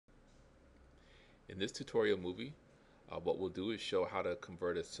this tutorial movie, what we'll do is show how to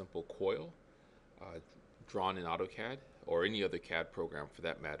convert a simple coil drawn in AutoCAD or any other CAD program for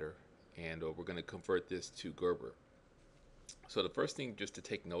that matter, and we're going to convert this to Gerber. So the first thing just to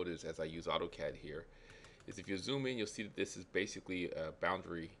take note is, as I use AutoCAD here, is if you zoom in, you'll see that this is basically a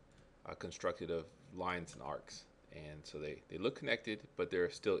boundary constructed of lines and arcs. And so they look connected, but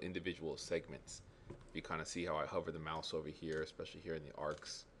they're still individual segments. You kind of see how I hover the mouse over here, especially here in the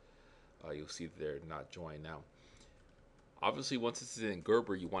arcs. You'll see that they're not joined now. Obviously, once this is in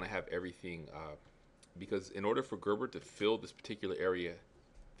Gerber, you want to have everything, because in order for Gerber to fill this particular area,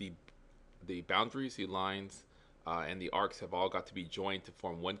 the boundaries, the lines, and the arcs have all got to be joined to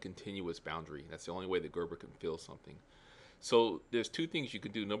form one continuous boundary. That's the only way that Gerber can fill something. So there's two things you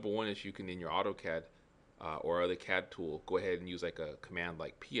can do. Number one is you can, in your AutoCAD or other CAD tool, go ahead and use like a command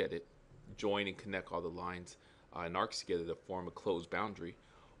like pedit, join and connect all the lines and arcs together to form a closed boundary.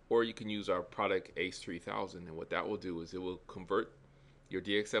 Or you can use our product ACE 3000, and what that will do is it will convert your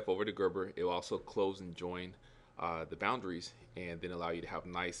DXF over to Gerber. It will also close and join the boundaries, and then allow you to have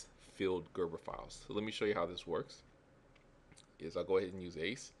nice filled Gerber files. So let me show you how this works. I'll go ahead and use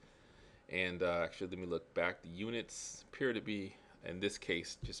ACE, and actually let me look back. The units appear to be, in this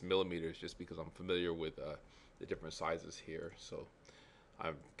case, just millimeters, just because I'm familiar with the different sizes here. So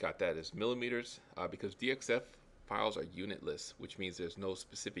I've got that as millimeters because DXF files are unitless, which means there's no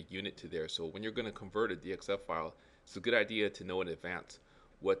specific unit to there. So when you're going to convert a DXF file, it's a good idea to know in advance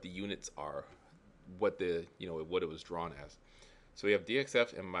what the units are, what it was drawn as. So we have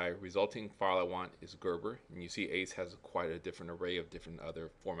DXF, and my resulting file I want is Gerber, and you see ACE has quite a different array of different other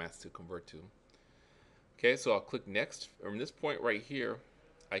formats to convert to. Okay, so I'll click next. From this point right here,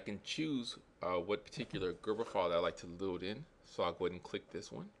 I can choose what particular Gerber file that I like to load in. So I'll go ahead and click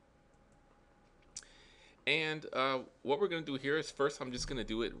this one. And what we're going to do here is, first I'm just going to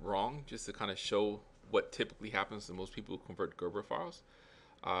do it wrong, just to kind of show what typically happens to most people who convert Gerber files,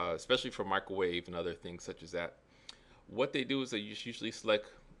 especially for microwave and other things such as that. What they do is they usually select,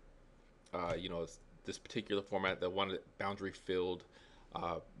 this particular format, that one boundary filled.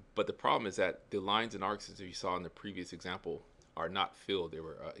 But the problem is that the lines and arcs, as you saw in the previous example, are not filled. They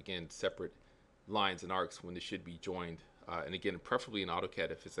were, again, separate lines and arcs when they should be joined. And again, preferably in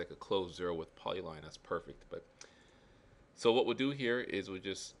AutoCAD, if it's like a closed zero with polyline, that's perfect. But so what we'll do here is we'll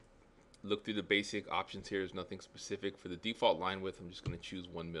just look through the basic options here. There's nothing specific. For the default line width, I'm just going to choose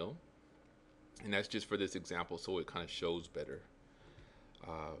 1 mil. And that's just for this example, so it kind of shows better.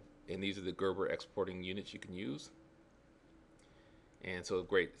 And these are the Gerber exporting units you can use. And so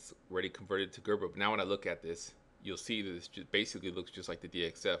great, it's already converted to Gerber. But now when I look at this, you'll see that this basically looks just like the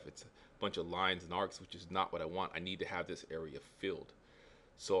DXF. It's a bunch of lines and arcs, which is not what I want. I need to have this area filled.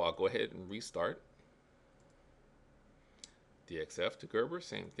 So I'll go ahead and restart. DXF to Gerber,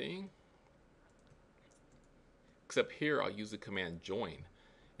 same thing. Except here, I'll use the command join.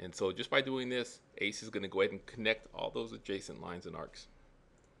 And so just by doing this, ACE is going to go ahead and connect all those adjacent lines and arcs.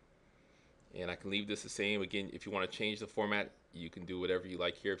 And I can leave this the same. Again, if you want to change the format, you can do whatever you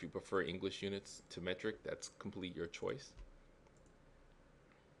like here. If you prefer English units to metric, that's completely your choice.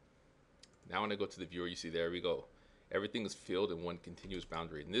 Now when I go to the viewer, you see there we go. Everything is filled in one continuous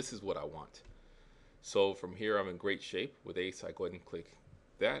boundary, and this is what I want. So from here, I'm in great shape. With ACE, I go ahead and click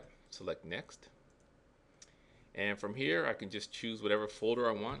that, select next. And from here, I can just choose whatever folder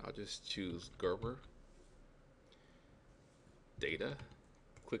I want. I'll just choose Gerber, data,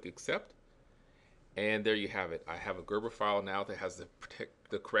 click accept. And there you have it. I have a Gerber file now that has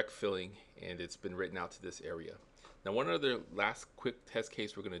the correct filling, and it's been written out to this area. Now, one other last quick test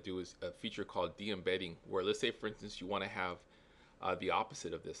case we're going to do is a feature called De-Embedding, where let's say, for instance, you want to have the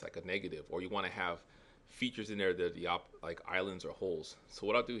opposite of this, like a negative, or you want to have features in there that are like islands or holes. So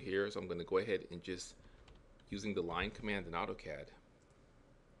what I'll do here is I'm going to go ahead and just, using the line command in AutoCAD,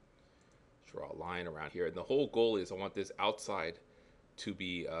 draw a line around here. And the whole goal is I want this outside to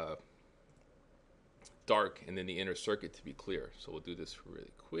be dark, and then the inner circuit to be clear. So we'll do this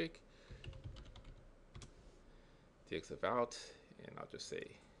really quick. DXF out, and I'll just say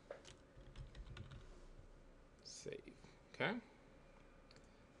save. Okay.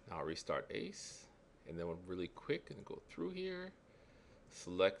 Now I'll restart ACE, and then we'll really quick and go through here,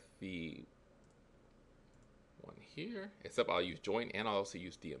 select the one here, except I'll use join, and I'll also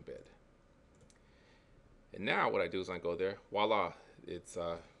use de-embed. And now what I do is I go there, voila, it's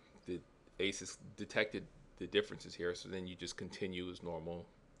the ACE has detected the differences here, so then you just continue as normal.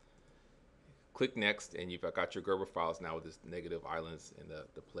 Click next, and you've got your Gerber files now with this negative islands and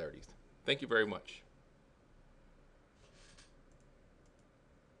the polarities. Thank you very much.